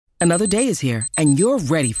Another day is here, and you're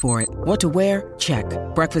ready for it. What to wear? Check.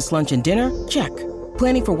 Breakfast, lunch, and dinner? Check.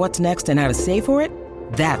 Planning for what's next and how to save for it?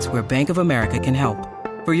 That's where Bank of America can help.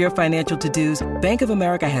 For your financial to-dos, Bank of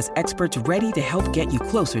America has experts ready to help get you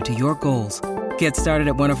closer to your goals. Get started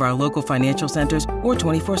at one of our local financial centers or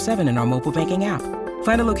 24/7 in our mobile banking app.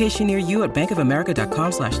 Find a location near you at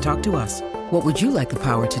bankofamerica.com/talktous. What would you like the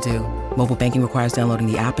power to do? Mobile banking requires downloading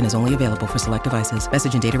the app and is only available for select devices.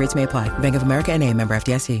 Message and data rates may apply. Bank of America N.A., member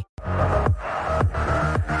FDIC.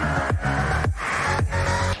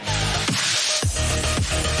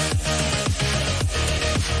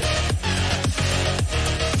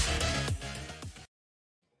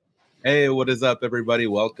 Hey, what is up, everybody?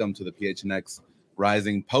 Welcome to the PHNX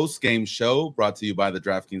Rising post-game show brought to you by the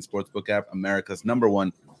DraftKings Sportsbook app, America's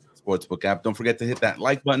 #1 sportsbook app. Don't forget to hit that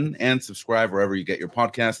like button and subscribe wherever you get your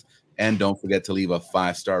podcasts. And don't forget to leave a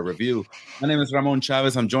 5-star review. My name is Ramon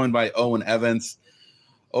Chavez. I'm joined by Owen Evans.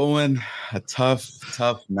 Owen, a tough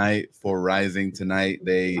night for Rising tonight.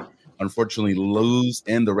 They unfortunately lose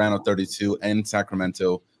in the round of 32 in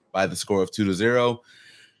Sacramento by the score of 2-0.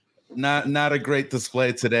 Not a great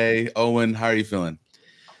display today. Owen, how are you feeling?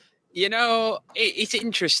 You know, it's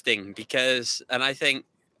interesting because, and I think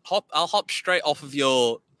I'll hop straight off of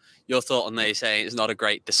your thought on there saying it's not a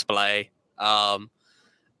great display.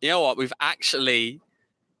 You know what?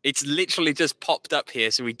 It's literally just popped up here.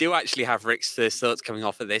 So we do actually have Rick's first thoughts coming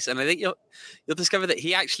off of this. And I think you'll discover that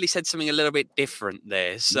he actually said something a little bit different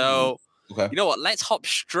there. So, You know what? Let's hop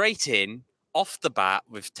straight in off the bat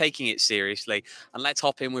with taking it seriously. And let's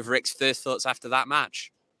hop in with Rick's first thoughts after that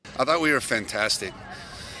match. I thought we were fantastic.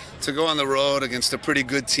 To go on the road against a pretty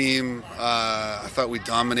good team, I thought we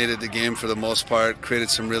dominated the game for the most part, created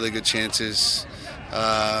some really good chances.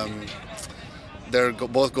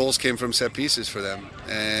 Both goals came from set pieces for them.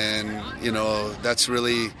 And, you know, that's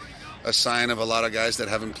really a sign of a lot of guys that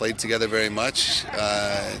haven't played together very much.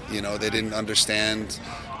 They didn't understand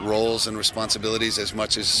roles and responsibilities as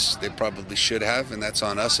much as they probably should have, and that's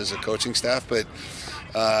on us as a coaching staff. But,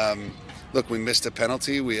 look, we missed a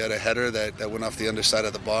penalty. We had a header that went off the underside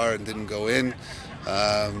of the bar and didn't go in.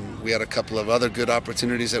 We had a couple of other good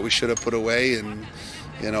opportunities that we should have put away, and,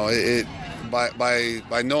 you know,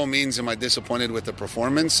 by no means am I disappointed with the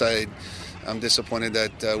performance. I'm disappointed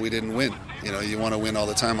that we didn't win. You know, you want to win all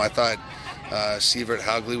the time. I thought Sievert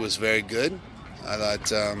Hauglie was very good. I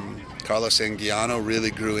thought Carlos Anguiano really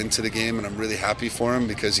grew into the game, and I'm really happy for him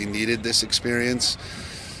because he needed this experience.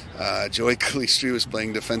 Joey Calistri was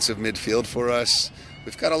playing defensive midfield for us.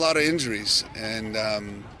 We've got a lot of injuries, and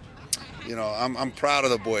I'm proud of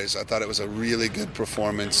the boys. I thought it was a really good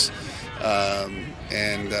performance. I'm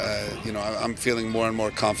feeling more and more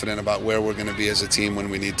confident about where we're going to be as a team when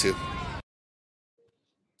we need to.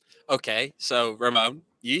 Okay, so Ramon,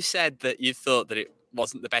 you said that you thought that it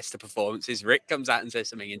wasn't the best of performances. Rick comes out and says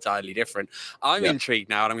something entirely different. I'm intrigued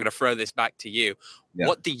now, and I'm going to throw this back to you. Yeah.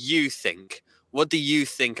 What do you think? What do you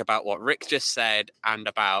think about what Rick just said and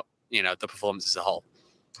about, you know, the performance as a whole?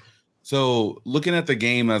 So looking at the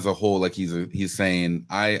game as a whole, like he's saying,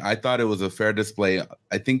 I thought it was a fair display.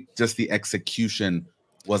 I think just the execution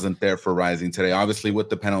wasn't there for Rising today. Obviously, with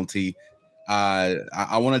the penalty,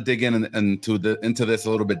 I want to dig into this a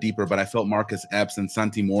little bit deeper, but I felt Marcus Epps and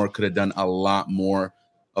Santi Moore could have done a lot more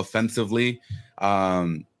offensively.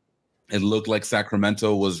 It looked like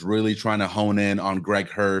Sacramento was really trying to hone in on Greg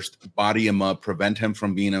Hurst, body him up, prevent him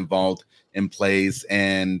from being involved in plays,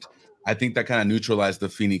 and I think that kind of neutralized the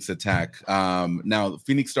Phoenix attack. Now,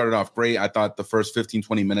 Phoenix started off great. I thought the first 15,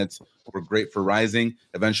 20 minutes were great for Rising.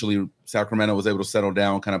 Eventually, Sacramento was able to settle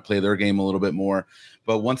down, kind of play their game a little bit more.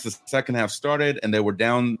 But once the second half started and they were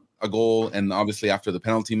down a goal, and obviously after the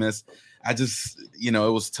penalty miss, it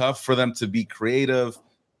was tough for them to be creative,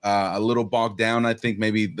 a little bogged down. I think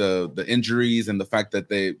maybe the injuries and the fact that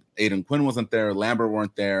Aiden Quinn wasn't there, Lambert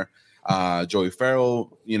weren't there. Joey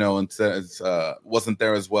Farrell, wasn't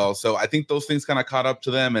there as well. So I think those things kind of caught up to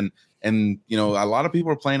them. And a lot of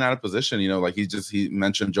people are playing out of position, like he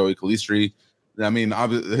mentioned Joey Calistri. I mean,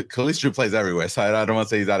 obviously, Calistri plays everywhere. So I don't want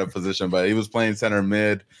to say he's out of position, but he was playing center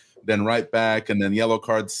mid, then right back, and then yellow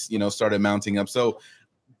cards, started mounting up. So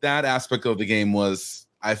that aspect of the game was,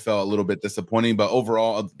 I felt a little bit disappointing, but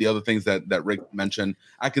overall, the other things that Rick mentioned,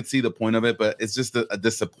 I could see the point of it, but it's just a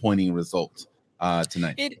disappointing result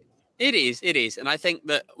tonight. It is. And I think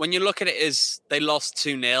that when you look at it as they lost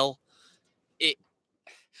 2-0,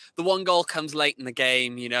 the one goal comes late in the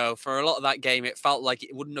game. For a lot of that game, it felt like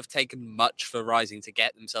it wouldn't have taken much for Rising to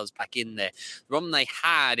get themselves back in there. The problem they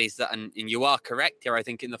had is that, and you are correct here, I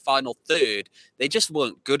think in the final third, they just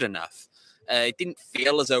weren't good enough. It didn't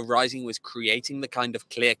feel as though Rising was creating the kind of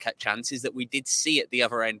clear-cut chances that we did see at the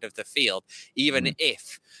other end of the field, even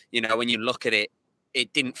if, when you look at it,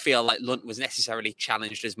 it didn't feel like Lunt was necessarily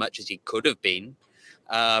challenged as much as he could have been.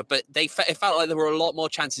 But it felt like there were a lot more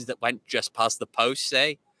chances that went just past the post,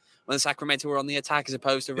 say, when Sacramento were on the attack as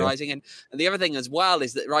opposed to Rising. And the other thing as well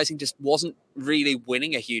is that Rising just wasn't really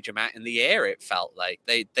winning a huge amount in the air, it felt like.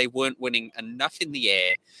 They weren't winning enough in the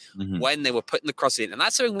air when they were putting the crosses in. And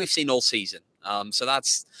that's something we've seen all season. So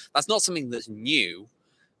that's not something that's new,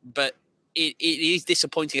 but it is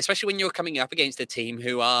disappointing, especially when you're coming up against a team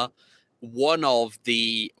who are one of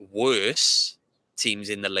the worst teams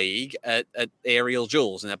in the league at aerial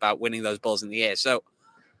duels and about winning those balls in the air. So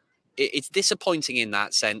it's disappointing in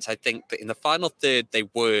that sense. I think that in the final third, they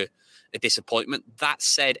were a disappointment. That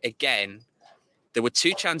said, again, there were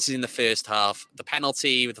 2 chances in the first half, the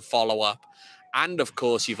penalty with the follow-up, and of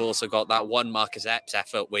course, you've also got that one Marcus Epps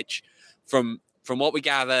effort, which from what we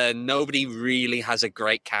gather, nobody really has a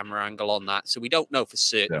great camera angle on that. So we don't know for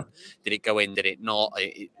certain. Did it go in? Did it not?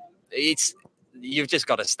 You've just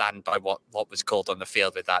got to stand by what was called on the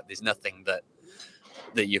field with that. There's nothing that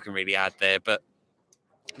you can really add there. But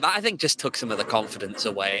that, I think, just took some of the confidence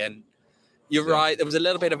away. And you're right. There was a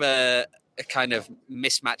little bit of a kind of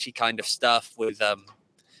mismatchy kind of stuff with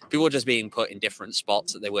people just being put in different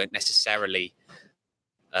spots that they weren't necessarily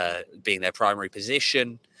being their primary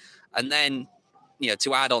position. And then,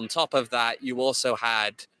 to add on top of that, you also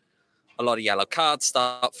had a lot of yellow cards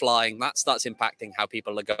start flying. That starts impacting how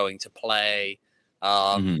people are going to play.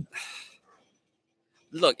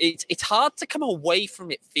 Look, it's hard to come away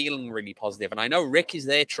from it feeling really positive. And I know Rick is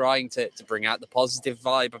there trying to bring out the positive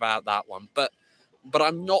vibe about that one, but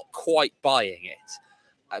I'm not quite buying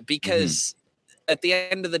it because at the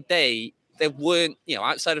end of the day, there weren't,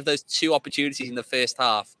 outside of those 2 opportunities in the first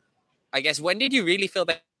half, I guess, when did you really feel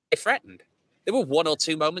they threatened? There were 1 or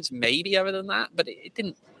 2 moments, maybe, other than that, but it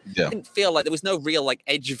didn't feel like there was no real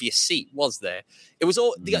edge of your seat, was there? It was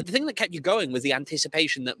all the thing that kept you going was the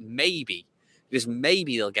anticipation that maybe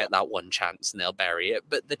they'll get that one chance and they'll bury it,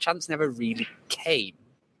 but the chance never really came.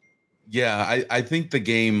 Yeah, I think the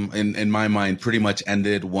game, in my mind, pretty much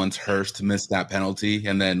ended once Hurst missed that penalty,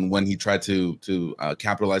 and then when he tried to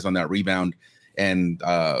capitalize on that rebound, and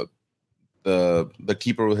the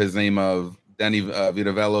keeper with his name of Danny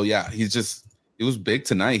Vitavello, it was big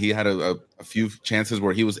tonight. He had a few chances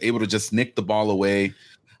where he was able to just nick the ball away.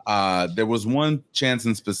 There was one chance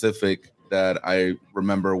in specific that I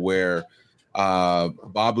remember where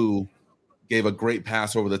Babu gave a great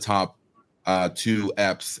pass over the top to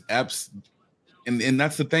Epps. And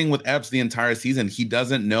that's the thing with Epps the entire season. He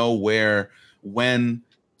doesn't know when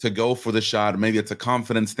to go for the shot. Maybe it's a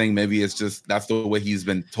confidence thing. Maybe it's just that's the way he's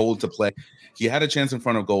been told to play. He had a chance in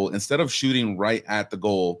front of goal. Instead of shooting right at the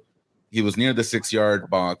goal, he was near the 6-yard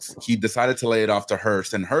box. He decided to lay it off to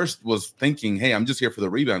Hurst. And Hurst was thinking, hey, I'm just here for the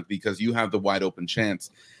rebound because you have the wide open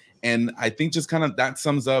chance. And I think just kind of that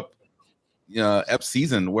sums up Epps'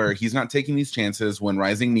 season, where he's not taking these chances when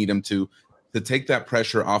Rising need him to take that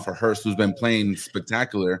pressure off of Hurst, who's been playing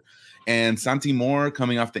spectacular. And Santi Moore,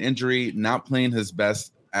 coming off the injury, not playing his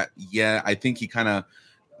best yet. I think he kind of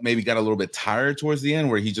maybe got a little bit tired towards the end,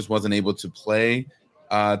 where he just wasn't able to play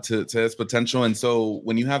to his potential. And so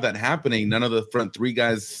when you have that happening, none of the front 3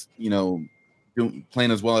 guys,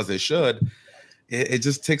 playing as well as they should, it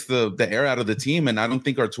just takes the air out of the team. And I don't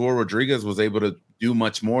think Arturo Rodriguez was able to do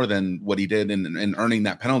much more than what he did in earning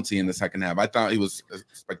that penalty in the second half. I thought he was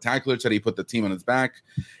spectacular today. He put the team on his back,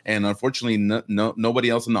 and unfortunately, nobody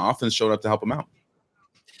else in the offense showed up to help him out.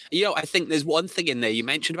 I think there's one thing in there. You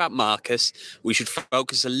mentioned about Marcus. We should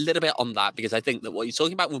focus a little bit on that, because I think that what you're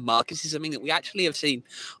talking about with Marcus is something that we actually have seen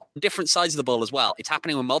on different sides of the ball as well. It's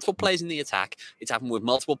happening with multiple players in the attack. It's happening with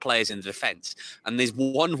multiple players in the defense. And there's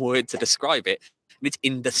one word to describe it, and it's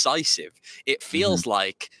indecisive. It feels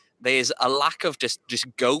like there's a lack of just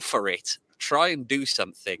go for it. Try and do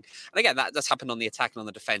something. And again, that's happened on the attack and on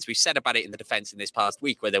the defense. We've said about it in the defense in this past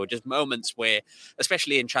week, where there were just moments where,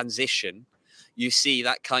 especially in transition, you see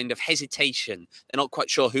that kind of hesitation. They're not quite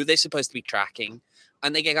sure who they're supposed to be tracking,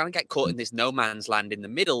 and they kind of get caught in this no man's land in the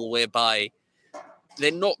middle, whereby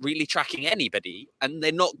they're not really tracking anybody, and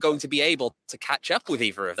they're not going to be able to catch up with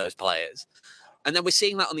either of those players. And then we're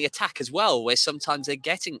seeing that on the attack as well, where sometimes they're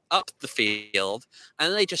getting up the field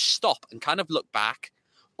and they just stop and kind of look back,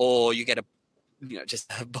 or you get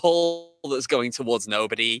just a ball that's going towards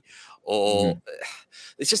nobody, or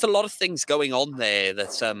there's just a lot of things going on there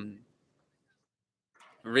that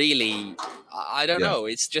really, I don't know.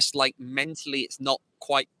 It's just like mentally, it's not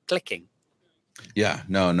quite clicking. Yeah,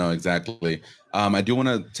 no, exactly. I do want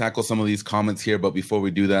to tackle some of these comments here, but before we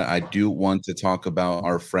do that, I do want to talk about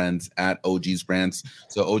our friends at OG's Brands.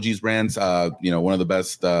 So OG's Brands, one of the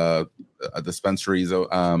best dispensaries.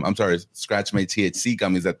 I'm sorry, scratch made THC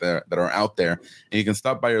gummies that are out there, and you can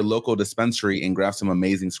stop by your local dispensary and grab some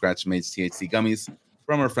amazing scratch made THC gummies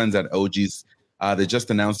from our friends at OG's. They just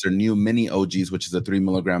announced their new mini OGs, which is a 3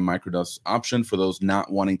 milligram microdose option for those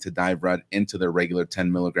not wanting to dive right into their regular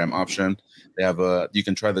 10 milligram option. They have you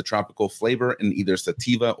can try the tropical flavor in either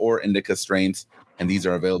sativa or indica strains, and these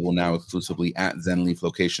are available now exclusively at Zen Leaf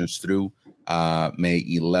locations through May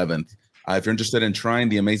 11th. If you're interested in trying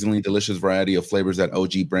the amazingly delicious variety of flavors that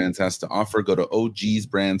OG Brands has to offer, go to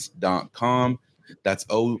ogsbrands.com. That's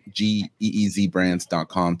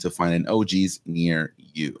OGEEZbrands.com to find an OG's near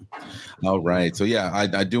you. All right. So, yeah,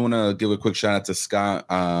 I do want to give a quick shout out to Scott.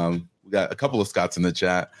 We got a couple of Scotts in the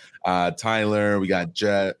chat. Tyler, we got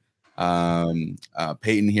Jet,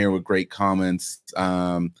 Peyton here with great comments.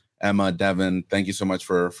 Emma, Devin, thank you so much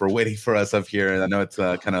for waiting for us up here. I know it's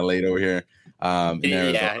kind of late over here.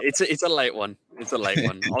 Yeah, it's a late one. It's a late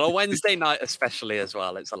one. On a Wednesday night especially as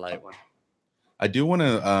well. It's a late one. I do want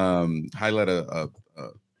to highlight a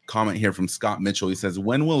comment here from Scott Mitchell. He says,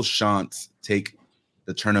 when will Shantz take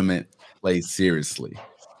the tournament play seriously?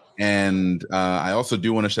 And I also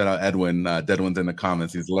do want to shout out Edwin. Deadwin's in the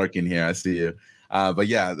comments. He's lurking here. I see you. But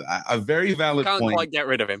yeah, a very valid point. Can't quite get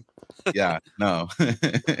rid of him. Yeah, no.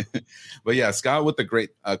 But yeah, Scott with the great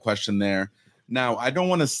question there. Now, I don't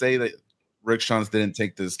want to say that Rick Shantz didn't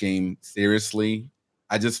take this game seriously.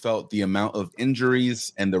 I just felt the amount of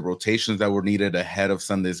injuries and the rotations that were needed ahead of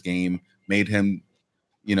Sunday's game made him,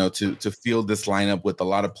 to field this lineup with a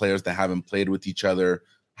lot of players that haven't played with each other.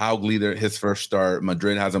 Hauglie, his first start.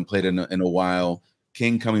 Madrid hasn't played in a while.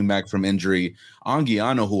 King coming back from injury.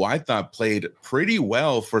 Anguiano, who I thought played pretty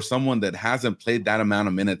well for someone that hasn't played that amount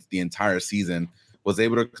of minutes the entire season, was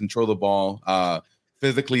able to control the ball.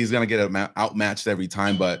 Physically, he's going to get outmatched every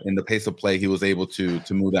time, but in the pace of play, he was able to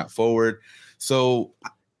move that forward. So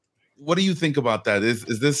what do you think about that?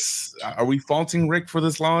 Is this, are we faulting Rick for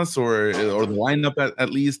this loss or the lineup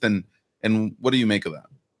at least? And what do you make of that?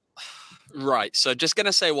 Right. So just going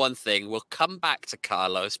to say one thing. We'll come back to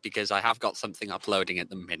Carlos because I have got something uploading at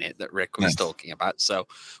the minute that Rick was talking about. So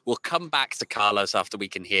we'll come back to Carlos after we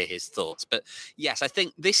can hear his thoughts. But yes, I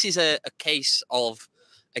think this is a case of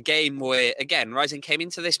a game where, again, Rising came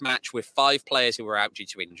into this match with 5 players who were out due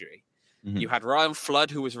to injury. Mm-hmm. You had Ryan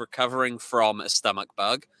Flood, who was recovering from a stomach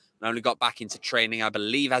bug and only got back into training, I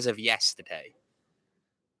believe, as of yesterday.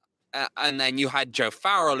 And then you had Joe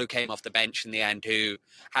Farrell, who came off the bench in the end, who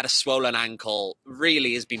had a swollen ankle,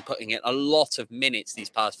 really has been putting in a lot of minutes these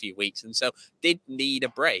past few weeks, and so did need a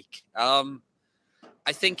break. I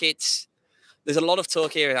think there's a lot of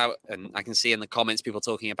talk here, and I can see in the comments people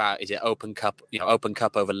talking about, is it Open Cup, Open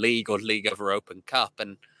Cup over League or League over Open Cup?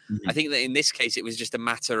 And I think that in this case, it was just a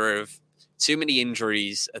matter of too many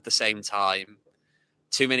injuries at the same time,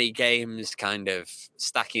 too many games kind of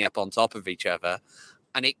stacking up on top of each other.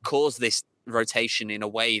 And it caused this rotation in a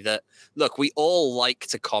way that, look, we all like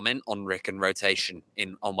to comment on Rick and rotation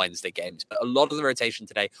on Wednesday games, but a lot of the rotation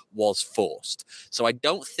today was forced. So I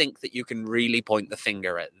don't think that you can really point the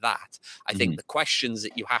finger at that. I think the questions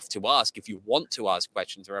that you have to ask, if you want to ask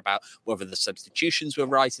questions, are about whether the substitutions were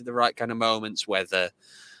right at the right kind of moments, whether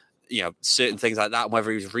certain things like that, and whether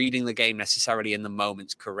he was reading the game necessarily in the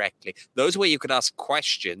moments correctly. Those are where you could ask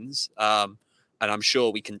questions. And I'm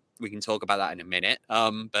sure we can talk about that in a minute.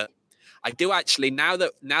 But I do actually, now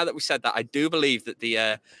that we said that, I do believe that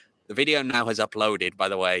the video now has uploaded, by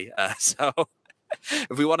the way. So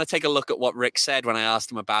if we want to take a look at what Rick said when I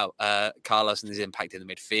asked him about Carlos and his impact in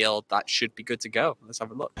the midfield, that should be good to go. Let's have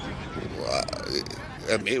a look.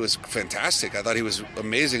 It was fantastic. I thought he was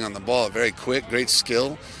amazing on the ball. Very quick, great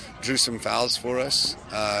skill. Drew some fouls for us.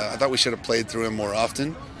 I thought we should have played through him more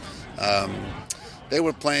often. They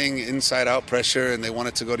were playing inside-out pressure, and they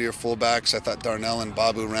wanted to go to your fullbacks. I thought Darnell and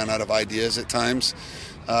Babu ran out of ideas at times.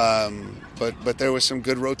 But there was some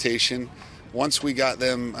good rotation. Once we got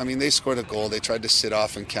them, they scored a goal. They tried to sit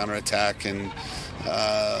off and counterattack and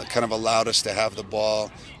kind of allowed us to have the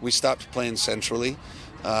ball. We stopped playing centrally.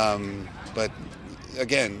 But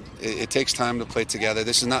again, it takes time to play together.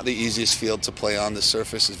 This is not the easiest field to play on. The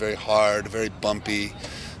surface is very hard, very bumpy,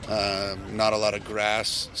 not a lot of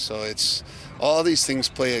grass. So it's all these things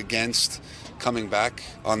play against coming back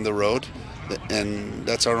on the road, and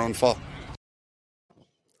that's our own fault.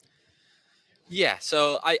 Yeah,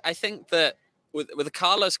 so I think that with the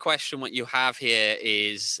Carlos question, what you have here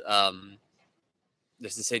is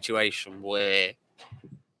there's a situation where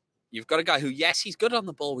you've got a guy who, yes, he's good on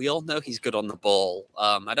the ball. We all know he's good on the ball.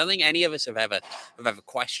 I don't think any of us have ever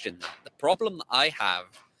questioned that. The problem that I have,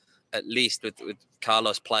 at least with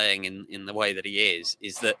Carlos playing in the way that he is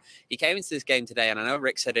that he came into this game today, and I know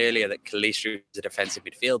Rick said earlier that Calistri was a defensive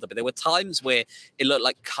midfielder, but there were times where it looked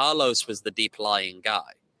like Carlos was the deep lying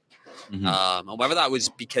guy. Mm-hmm. And whether that was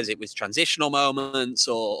because it was transitional moments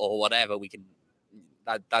or whatever,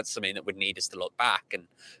 that's something that would need us to look back and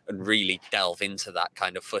really delve into that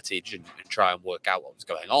kind of footage and try and work out what was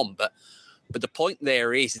going on. But the point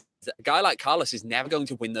there is that a guy like Carlos is never going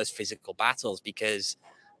to win those physical battles because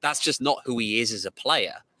that's just not who he is as a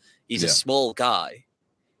player. He's a small guy.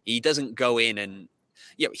 He doesn't go in and,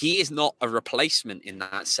 he is not a replacement in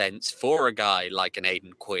that sense for a guy like an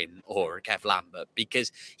Aidan Quinn or a Kev Lambert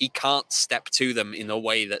because he can't step to them in the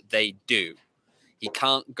way that they do. He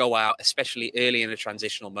can't go out, especially early in a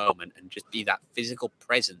transitional moment, and just be that physical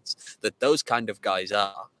presence that those kind of guys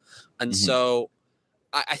are. And so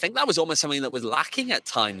I think that was almost something that was lacking at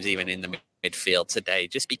times, even in the midfield today,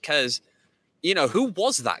 just because, who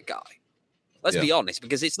was that guy? Let's be honest,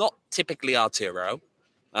 because it's not typically Arturo.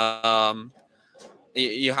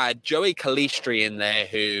 You had Joey Calistri in there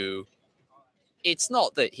who, it's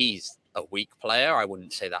not that he's a weak player. I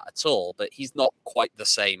wouldn't say that at all, but he's not quite the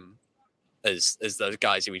same as those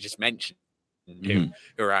guys who we just mentioned who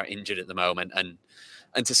are out injured at the moment.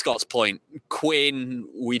 And to Scott's point, Quinn,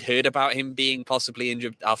 we'd heard about him being possibly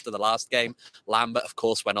injured after the last game. Lambert, of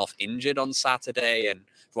course, went off injured on Saturday, and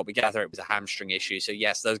from what we gather, it was a hamstring issue. So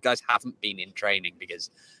yes, those guys haven't been in training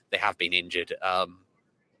because they have been injured.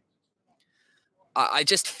 I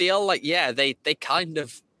just feel like, they kind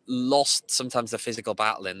of lost sometimes the physical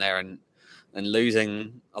battle in there and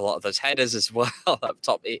losing a lot of those headers as well up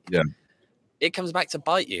top. It comes back to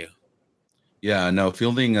bite you. Yeah, no,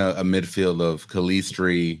 fielding a midfield of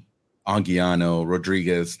Calistri, Anguiano,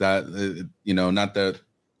 Rodriguez, Anguiano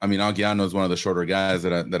is one of the shorter guys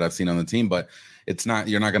that I've seen on the team, but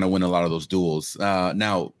you're not going to win a lot of those duels.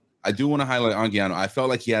 Now, I do want to highlight Anguiano. I felt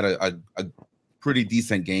like he had a pretty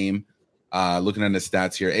decent game. Looking at his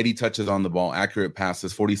stats here, 80 touches on the ball, accurate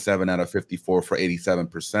passes, 47 out of 54 for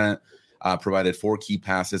 87%, provided 4 key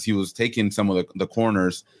passes. He was taking some of the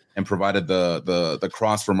corners and provided the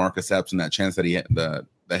cross for Marcus Epps and that chance that he hit that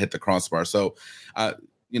hit the crossbar. So, I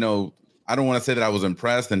don't want to say that I was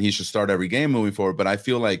impressed and he should start every game moving forward, but I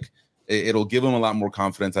feel like it'll give him a lot more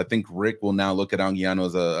confidence. I think Rick will now look at Anguiano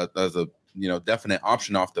as a definite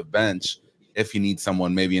option off the bench if he needs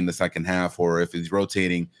someone maybe in the second half or if he's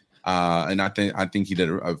rotating. And I think he did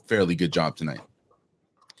a fairly good job tonight.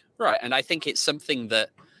 Right, and I think it's something that,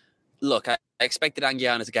 look, I expected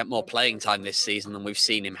Anguiano to get more playing time this season than we've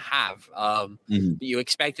seen him have. But you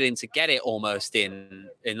expected him to get it almost in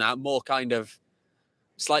that more kind of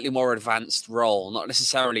slightly more advanced role, not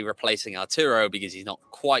necessarily replacing Arturo because he's not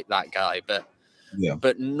quite that guy,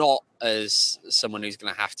 but not as someone who's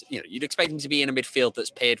going to have to, you'd expect him to be in a midfield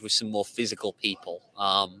that's paired with some more physical people.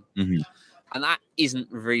 And that isn't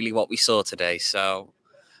really what we saw today. So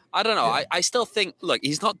I don't know. Yeah. I still think, look,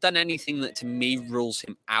 he's not done anything that to me rules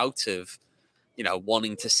him out of,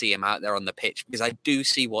 wanting to see him out there on the pitch, because I do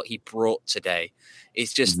see what he brought today.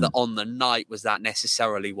 It's just that on the night, was that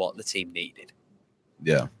necessarily what the team needed?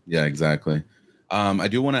 Yeah, exactly. I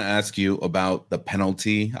do want to ask you about the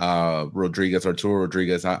penalty. Arturo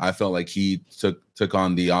Rodriguez, I felt like he took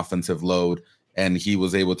on the offensive load and he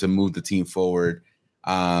was able to move the team forward.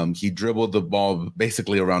 He dribbled the ball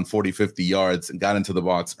basically around 40, 50 yards and got into the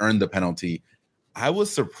box, earned the penalty. I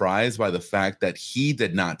was surprised by the fact that he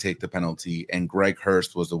did not take the penalty and Greg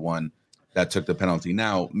Hurst was the one that took the penalty.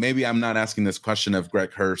 Now, maybe I'm not asking this question if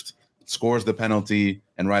Greg Hurst scores the penalty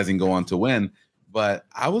and Rising go on to win, but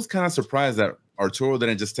I was kind of surprised that Arturo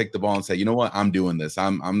didn't just take the ball and say, you know what, I'm doing this.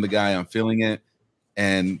 I'm the guy, I'm feeling it.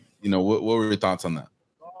 And, what were your thoughts on that?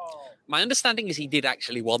 My understanding is he did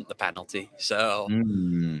actually want the penalty. So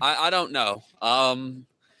I don't know.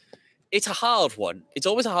 It's a hard one. It's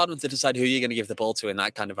always a hard one to decide who you're going to give the ball to in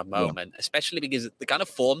that kind of a moment, especially because the kind of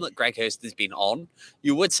form that Greg Hurst has been on,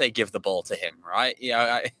 you would say give the ball to him, right?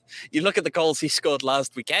 You look at the goals he scored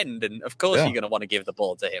last weekend, and of course you're going to want to give the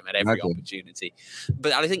ball to him at every opportunity.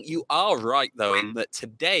 But I think you are right, though, in that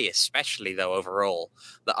today, especially, though, overall,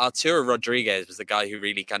 that Arturo Rodriguez was the guy who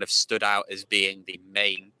really kind of stood out as being the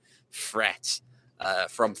main threat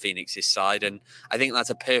from Phoenix's side. And I think that's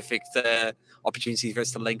a perfect opportunity for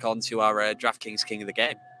us to link on to our DraftKings King of the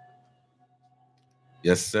Game.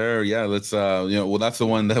 Yes, sir. Yeah, let's that's the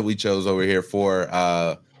one that we chose over here for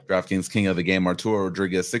DraftKings King of the Game. Arturo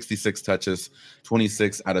Rodriguez, 66 touches,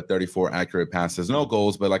 26 out of 34 accurate passes. No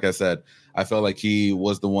goals, but like I said, I felt like he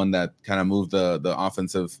was the one that kind of moved the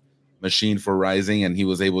offensive machine for Rising, and he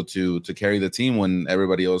was able to carry the team when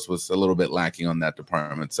everybody else was a little bit lacking on that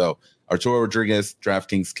department. So Arturo Rodriguez,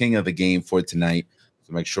 DraftKings king of the game for tonight.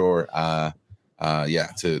 So make sure, to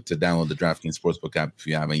download the DraftKings Sportsbook app if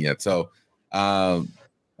you haven't yet. So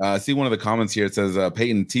I see one of the comments here. It says,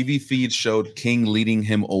 Peyton, TV feed showed King leading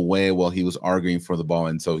him away while he was arguing for the ball.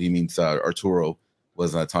 And so he means Arturo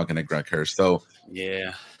was talking to Greg Hirsch. So,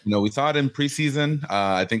 yeah, we saw it in preseason.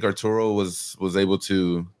 I think Arturo was able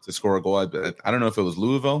to score a goal. I don't know if it was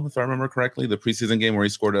Louisville, if I remember correctly, the preseason game where he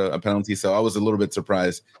scored a penalty. So I was a little bit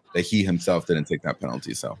surprised that he himself didn't take that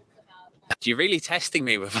penalty. So. You're really testing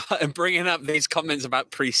me with bringing up these comments about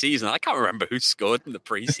preseason. I can't remember who scored in the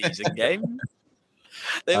preseason game.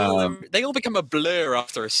 They all become a blur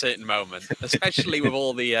after a certain moment, especially with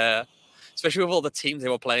all the teams they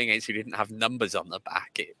were playing against who didn't have numbers on the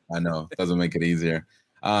back. I know, it doesn't make it easier.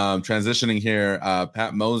 Transitioning here,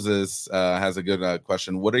 Pat Moses has a good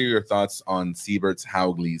question. What are your thoughts on Siebert's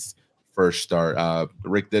Haugly's first start?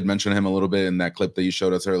 Rick did mention him a little bit in that clip that you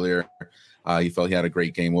showed us earlier. He felt he had a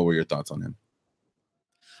great game. What were your thoughts on him?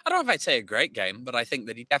 I don't know if I'd say a great game, but I think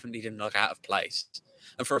that he definitely didn't look out of place.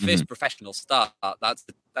 And for a first professional start,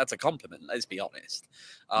 that's a compliment. Let's be honest.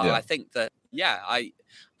 I think that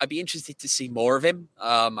I'd be interested to see more of him.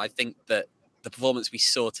 I think that the performance we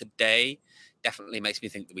saw today definitely makes me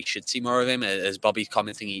think that we should see more of him. As Bobby's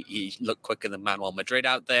commenting, he looked quicker than Manuel Madrid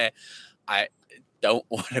out there. I don't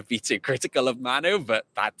want to be too critical of Manu, but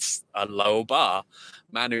that's a low bar.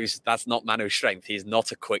 That's not Manu's strength. He's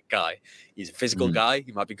not a quick guy. He's a physical guy.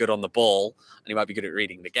 He might be good on the ball and he might be good at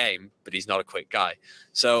reading the game, but he's not a quick guy.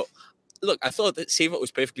 So, look, I thought that Sievert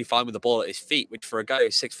was perfectly fine with the ball at his feet, which for a guy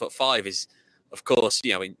who's 6'5" is, of course,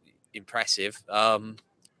 impressive.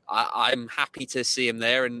 I'm happy to see him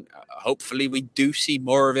there, and hopefully we do see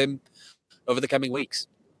more of him over the coming weeks.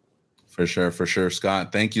 For sure.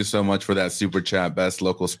 Scott, thank you so much for that super chat. Best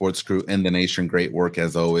local sports crew in the nation. Great work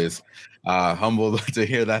as always. Humbled to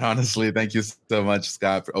hear that, honestly. Thank you so much,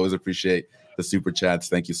 Scott. Always appreciate the super chats.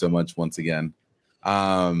 Thank you so much once again.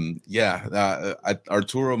 Arturo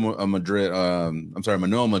Madrid,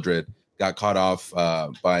 Manuel Madrid got caught off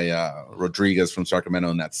by Rodriguez from Sacramento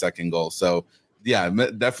in that second goal. So, yeah,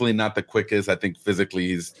 definitely not the quickest. I think physically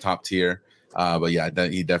he's top tier. But yeah,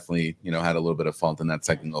 he definitely, had a little bit of fault in that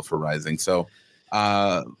second goal for Rising. So,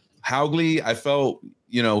 Haugly, I felt,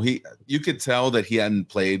 you could tell that he hadn't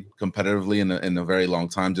played competitively in a very long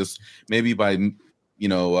time, just maybe by,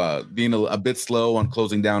 being a bit slow on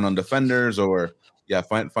closing down on defenders or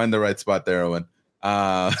find the right spot there, Owen.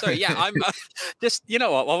 Sorry, I'm just,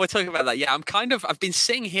 while we're talking about that, I've been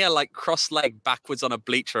sitting here like cross-legged backwards on a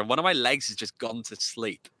bleacher and one of my legs has just gone to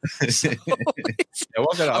sleep. So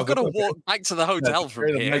I've got to walk back to the hotel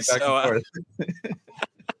from here. So,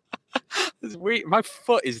 it's weird. My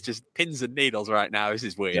foot is just pins and needles right now. This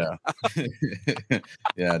is weird.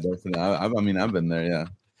 Yeah, definitely. I've been there. Yeah.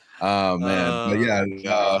 Oh man,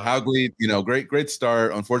 Haugly, great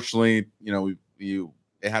start. Unfortunately,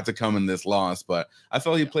 it had to come in this loss, but I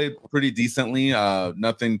felt he played pretty decently.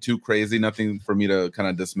 Nothing too crazy, nothing for me to kind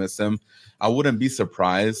of dismiss him. I wouldn't be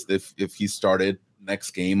surprised if he started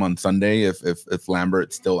next game on Sunday if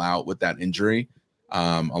Lambert's still out with that injury,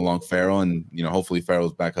 along Farrell, and hopefully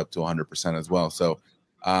Farrell's back up to 100% as well. So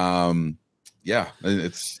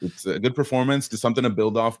it's a good performance. There's something to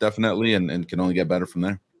build off definitely, and can only get better from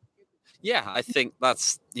there. Yeah, I think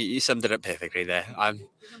you summed it up perfectly there.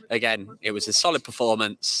 Again, it was a solid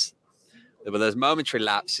performance. There were those momentary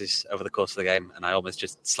lapses over the course of the game, and I almost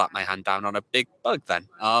just slapped my hand down on a big bug then.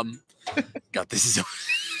 God, this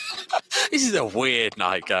is a weird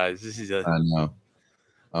night, guys. I know.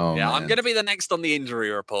 Oh, yeah, man. I'm going to be the next on the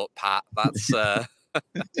injury report, Pat. That's...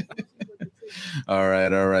 All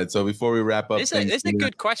right. So before we wrap up, there's a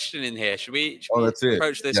good question in here. Should we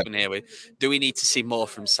approach this one here with, do we need to see more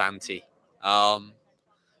from Santi?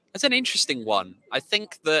 That's an interesting one. I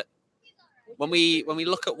think that when we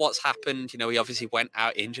look at what's happened, he obviously went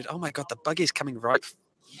out injured. Oh my God, the bug is coming right.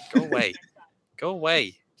 Go away. Go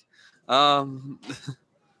away.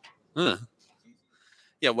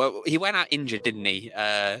 Yeah, well, he went out injured, didn't he?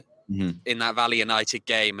 In that Valley United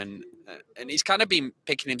game, and he's kind of been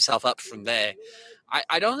picking himself up from there.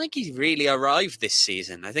 I don't think he's really arrived this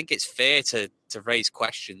season. I think it's fair to raise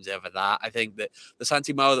questions over that. I think that the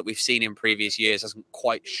Santi Mo that we've seen in previous years hasn't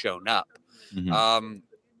quite shown up.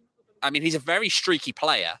 He's a very streaky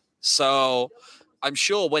player, so I'm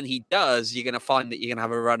sure when he does, you're going to find that you're going to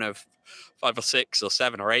have a run of 5 or 6 or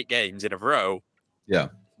 7 or 8 games in a row. Yeah,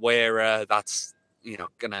 where that's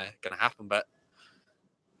gonna happen, but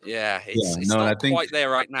it's not quite there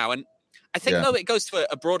right now. And I think though it goes to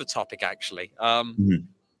a broader topic actually.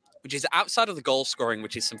 which is outside of the goal scoring,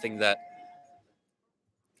 which is something that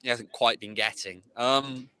he hasn't quite been getting.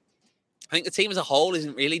 I think the team as a whole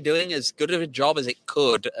isn't really doing as good of a job as it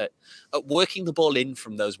could at working the ball in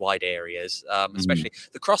from those wide areas, especially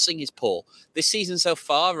the crossing is poor. This season so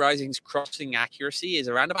far, Rising's crossing accuracy is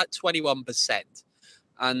around about 21%.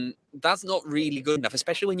 And that's not really good enough,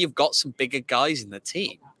 especially when you've got some bigger guys in the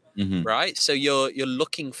team, right? So you're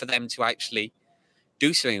looking for them to actually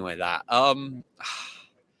do something with that.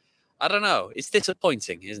 I don't know. It's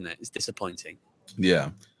disappointing, isn't it? It's disappointing.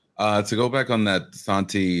 Yeah. To go back on that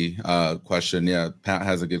Santi question, yeah, Pat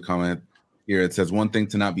has a good comment here. It says one thing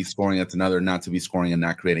to not be scoring, it's another not to be scoring and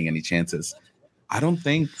not creating any chances. I don't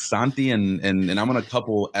think Santi and I'm going to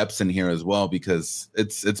couple Epps in here as well, because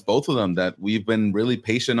it's both of them that we've been really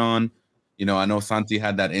patient on. You know, I know Santi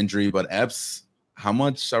had that injury, but Epps, how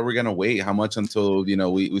much are we going to wait? How much until, you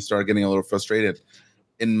know, we start getting a little frustrated?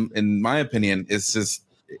 In my opinion, it's just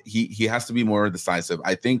he has to be more decisive.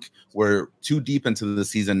 I think we're too deep into the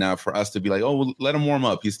season now for us to be like, oh, well, let him warm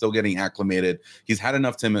up. He's still getting acclimated. He's had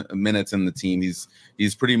enough minutes in the team.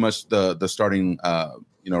 He's pretty much the starting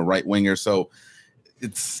right winger. So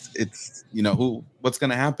it's what's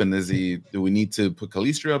going to happen? Do we need to put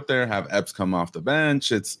Calistri up there, have Epps come off the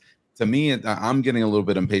bench? To me, I'm getting a little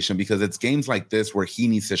bit impatient because it's games like this where he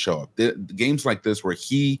needs to show up. Games like this where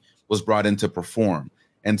he was brought in to perform.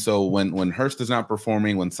 And so when Hurst is not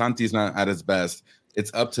performing, when Santi's not at his best,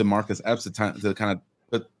 it's up to Marcus Epps to kind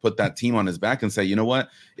of put that team on his back and say, you know what?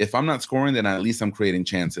 If I'm not scoring, then at least I'm creating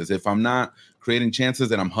chances. If I'm not creating chances,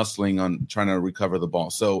 then I'm hustling on trying to recover the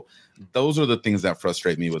ball. So those are the things that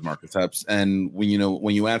frustrate me with Marcus Epps. And when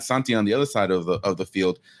you add Santi on the other side of the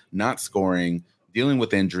field, not scoring, dealing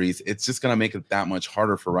with injuries, it's just going to make it that much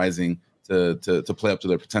harder for Rising to play up to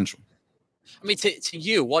their potential. I mean, to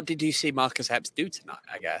you, what did you see Marcus Epps do tonight,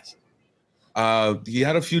 I guess? He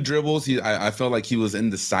had a few dribbles. I felt like he was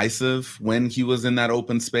indecisive when he was in that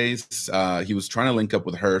open space. He was trying to link up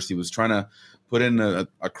with Hurst. He was trying to put in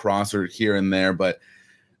a crosser here and there, but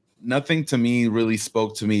nothing to me really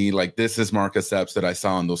spoke to me like this is Marcus Epps that I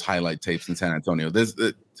saw on those highlight tapes in San Antonio.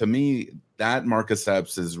 To me, that Marcus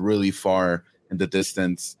Epps is really far in the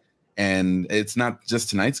distance, and it's not just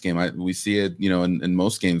tonight's game. We see it, in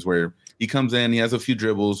most games where he comes in, he has a few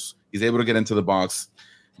dribbles, he's able to get into the box,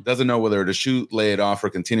 doesn't know whether to shoot, lay it off,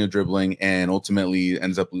 or continue dribbling, and ultimately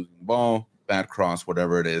ends up losing the ball, bad cross,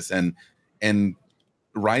 whatever it is. And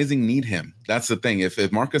Rising need him. That's the thing.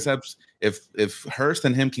 If Marcus Epps, if Hurst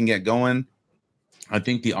and him can get going, I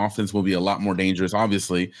think the offense will be a lot more dangerous,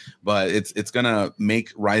 obviously, but it's gonna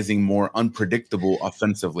make Rising more unpredictable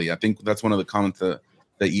offensively. I think that's one of the comments that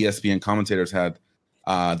the ESPN commentators had.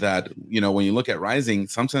 That when you look at Rising,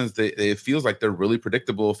 sometimes it feels like they're really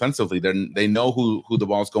predictable offensively. They know who the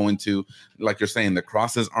ball's going to. Like you're saying, the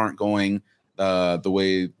crosses aren't going the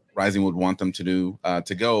way Rising would want them to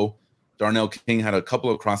go. Darnell King had a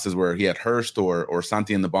couple of crosses where he had Hurst or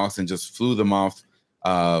Santi in the box and just flew them off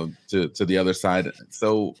to the other side.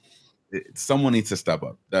 So someone needs to step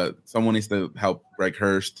up. Someone needs to help Greg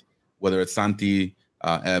Hurst, whether it's Santi,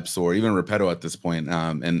 Epps, or even Repetto at this point,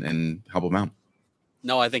 and help him out.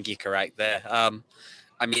 No, I think you're correct there.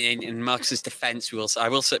 I mean, in Marcus's defense, I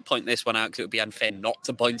will point this one out because it would be unfair not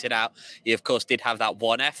to point it out. He, of course, did have that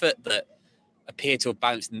one effort that appeared to have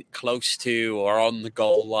bounced close to or on the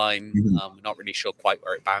goal line. We're not really sure quite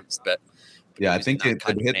where it bounced, but yeah, I think it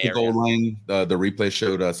hit the goal line. The replay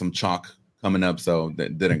showed some chalk coming up, so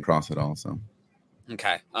that didn't cross at all. So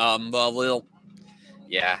okay,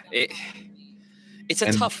 It's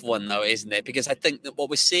a tough one, though, isn't it? Because I think that what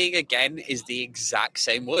we're seeing again is the exact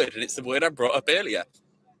same word, and it's the word I brought up earlier.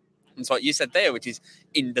 It's what you said there, which is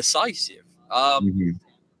indecisive. And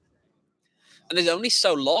there's only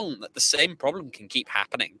so long that the same problem can keep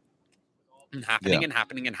happening and happening and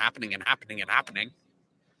happening and happening and happening and happening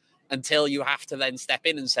until you have to then step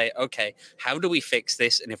in and say, okay, how do we fix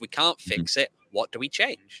this? And if we can't fix it, what do we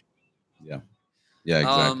change? Yeah. Yeah,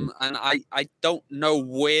 exactly. And I don't know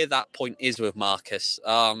where that point is with Marcus.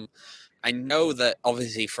 I know that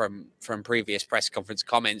obviously from previous press conference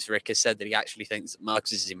comments, Rick has said that he actually thinks that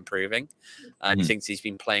Marcus is improving. And he thinks he's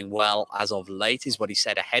been playing well as of late, is what he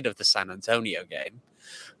said ahead of the San Antonio game.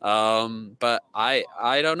 But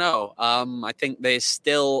I don't know. I think there's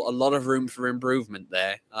still a lot of room for improvement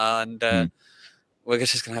there. And we're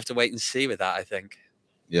just going to have to wait and see with that, I think.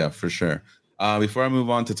 Yeah, for sure. Before I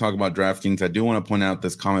move on to talk about DraftKings, I do want to point out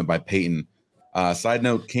this comment by Peyton. Side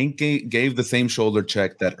note, King gave the same shoulder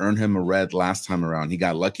check that earned him a red last time around. He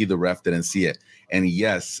got lucky the ref didn't see it. And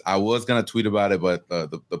yes, I was going to tweet about it, but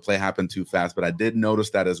the play happened too fast. But I did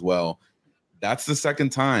notice that as well. That's the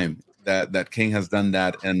second time that King has done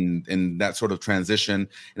that and in that sort of transition.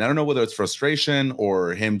 And I don't know whether it's frustration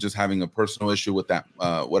or him just having a personal issue with that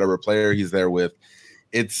whatever player he's there with.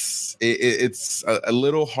 It's a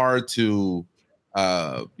little hard to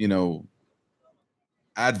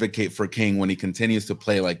advocate for King when he continues to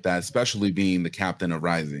play like that, especially being the captain of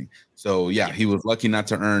Rising. So yeah, he was lucky not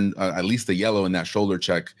to earn at least a yellow in that shoulder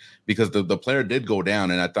check, because the player did go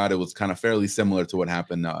down, and I thought it was kind of fairly similar to what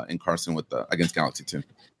happened in Carson with against Galaxy 2.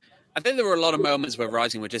 I think there were a lot of moments where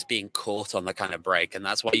Rising were just being caught on the kind of break, and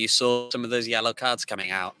that's why you saw some of those yellow cards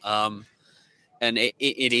coming out. And it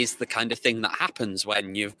is the kind of thing that happens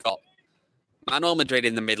when you've got Manuel Madrid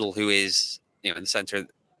in the middle, who is in the center of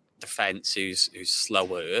defense, who's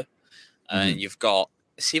slower, and you've got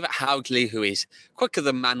Sivat Haugli, who is quicker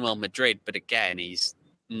than Manuel Madrid, but again, he's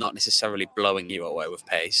not necessarily blowing you away with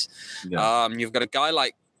pace. Yeah. You've got a guy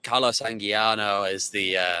like Carlos Anguiano as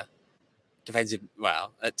the defensive.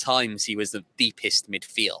 Well, at times he was the deepest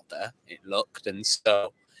midfielder, it looked, and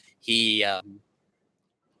so he,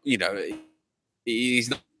 he's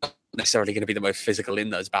not necessarily going to be the most physical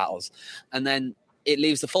in those battles. And then it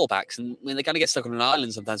leaves the fullbacks, and when they kind of get stuck on an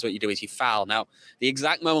island, sometimes what you do is you foul. Now, the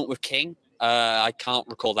exact moment with King, I can't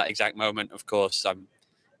recall that exact moment. Of course, I'm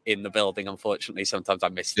in the building, unfortunately. Sometimes I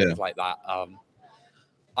miss things like that.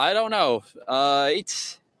 I don't know.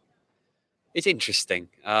 It's interesting.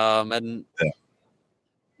 And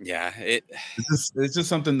it's just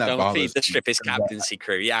something that don't feed the strip his captaincy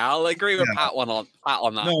crew. Yeah, I'll agree with Pat on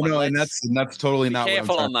that. No, and that's totally not. Be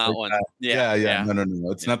careful on that one. Yeah.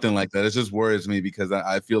 No. It's nothing like that. It just worries me because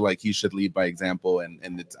I feel like he should lead by example,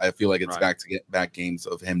 and I feel like it's back games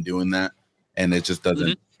of him doing that, and it just doesn't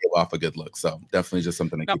give off a good look. So definitely just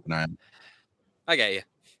something to keep an eye on. I get you.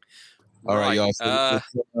 All right, y'all. So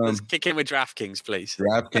let's kick in with DraftKings, please.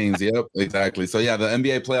 DraftKings, yep, exactly. So yeah, the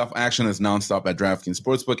NBA playoff action is nonstop at DraftKings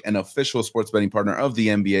Sportsbook, an official sports betting partner of the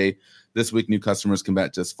NBA. This week, new customers can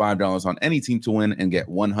bet just $5 on any team to win and get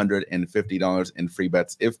 $150 in free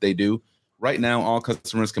bets if they do. Right now, all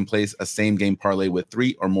customers can place a same-game parlay with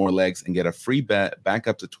 3 or more legs and get a free bet back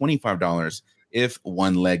up to $25 if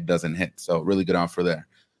one leg doesn't hit. So really good offer there.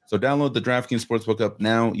 So download the DraftKings Sportsbook app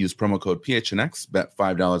now. Use promo code PHNX. Bet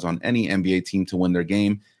 $5 on any NBA team to win their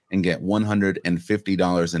game and get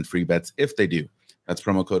 $150 in free bets if they do. That's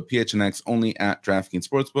promo code PHNX only at DraftKings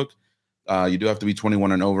Sportsbook. You do have to be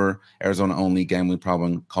 21 and over. Arizona only. Gambling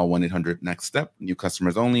problem? Call 1-800-NEXT-STEP. New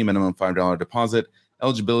customers only. Minimum $5 deposit.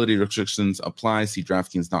 Eligibility restrictions apply. See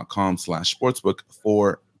DraftKings.com/sportsbook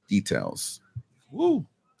for details. Woo.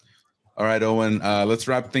 All right, Owen, let's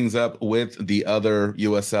wrap things up with the other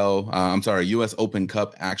US Open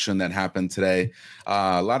Cup action that happened today.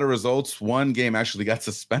 A lot of results. One game actually got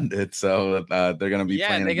suspended, so they're going to be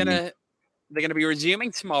playing. They're going to be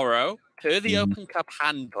resuming tomorrow per the Open Cup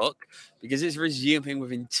handbook, because it's resuming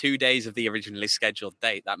within 2 days of the originally scheduled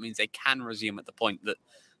date. That means they can resume at the point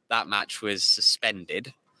that match was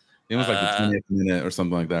suspended. It was like the 20th minute or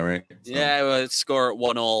something like that, right? So. Yeah, well, score at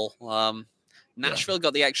 1-1. Nashville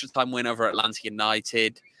got the extra time win over Atlanta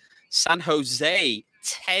United. San Jose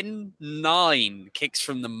 10-9 kicks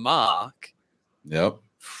from the mark. Yep.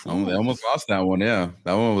 They almost lost that one. Yeah.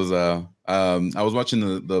 That one was I was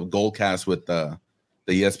watching the goal cast with the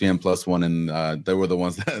ESPN Plus one, and they were the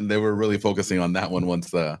ones that they were really focusing on that one once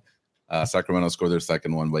Sacramento scored their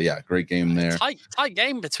second one. But yeah, great game there. Tight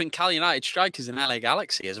game between Cal United Strikers and LA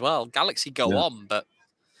Galaxy as well. Galaxy go on, but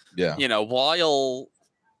while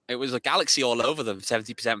it was a Galaxy all over them,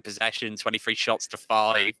 70% possession, 23 shots to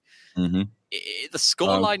 5. The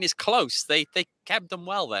scoreline is close. They kept them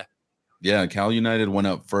well there. Yeah, Cal United went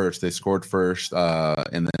up first. They scored first,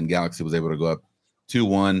 and then Galaxy was able to go up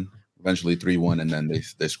 2-1, eventually 3-1, and then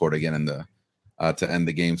they scored again in the to end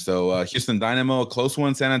the game. So Houston Dynamo, a close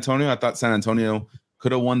one. San Antonio, I thought San Antonio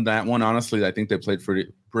could have won that one. Honestly, I think they played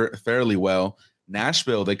fairly well.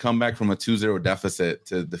 Nashville, they come back from a 2-0 deficit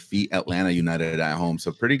to defeat Atlanta United at home.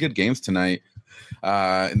 So pretty good games tonight.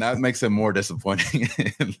 And that makes it more disappointing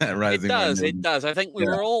in that Rising. It does. I think we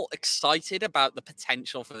were all excited about the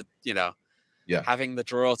potential for, having the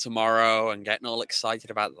draw tomorrow and getting all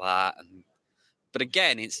excited about that. But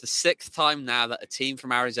again, it's the 6th time now that a team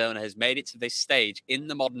from Arizona has made it to this stage in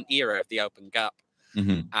the modern era of the Open Cup.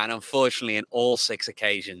 And unfortunately, in all 6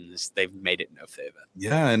 occasions, they've made it no favor.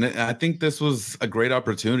 Yeah, and I think this was a great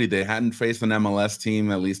opportunity. They hadn't faced an MLS team,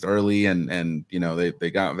 at least early, and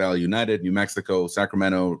they got Valley United, New Mexico,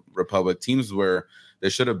 Sacramento, Republic, teams where they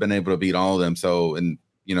should have been able to beat all of them. So, it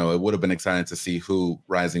would have been exciting to see who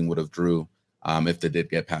Rising would have drew if they did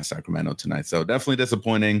get past Sacramento tonight. So definitely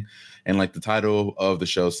disappointing. And like the title of the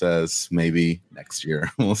show says, maybe next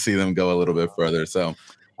year we'll see them go a little bit further. So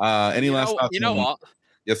Any last thoughts? You know what?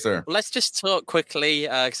 Yes, sir. Let's just talk quickly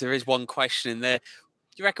because there is one question in there. Do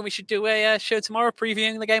you reckon we should do a show tomorrow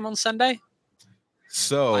previewing the game on Sunday?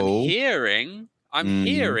 So I'm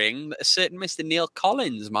hearing that a certain Mr. Neil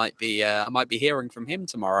Collins might be hearing from him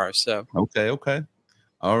tomorrow. So okay.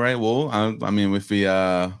 All right. Well, I mean, if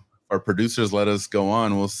our producers let us go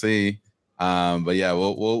on, we'll see. But yeah,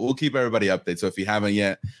 we'll keep everybody updated. So if you haven't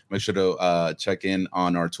yet, make sure to check in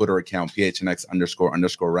on our Twitter account,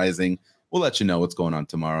 PHNX__rising. We'll let you know what's going on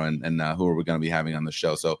tomorrow and who are we going to be having on the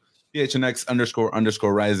show. So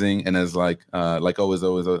PHNX__rising, and as like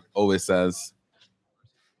always says,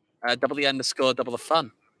 double the underscore, double the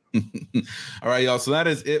fun. All right, y'all. So that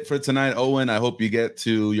is it for tonight, Owen. I hope you get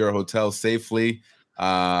to your hotel safely.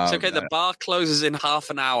 It's okay. The bar closes in half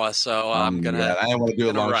an hour, so I'm gonna. I don't want to do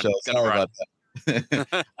a long show. Sorry about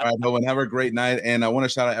that. All right, Owen. Have a great night, and I want to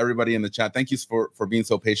shout out everybody in the chat. Thank you for being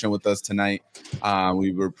so patient with us tonight.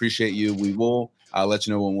 We appreciate you. We will let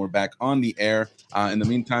you know when we're back on the air. In the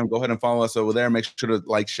meantime, go ahead and follow us over there. Make sure to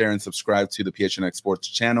like, share, and subscribe to the PHNX Sports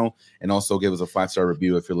channel, and also give us a 5-star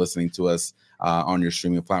review if you're listening to us on your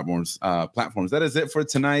streaming platforms. That is it for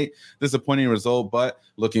tonight. Disappointing result, but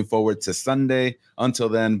looking forward to Sunday. Until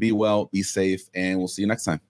then, be well, be safe, and we'll see you next time.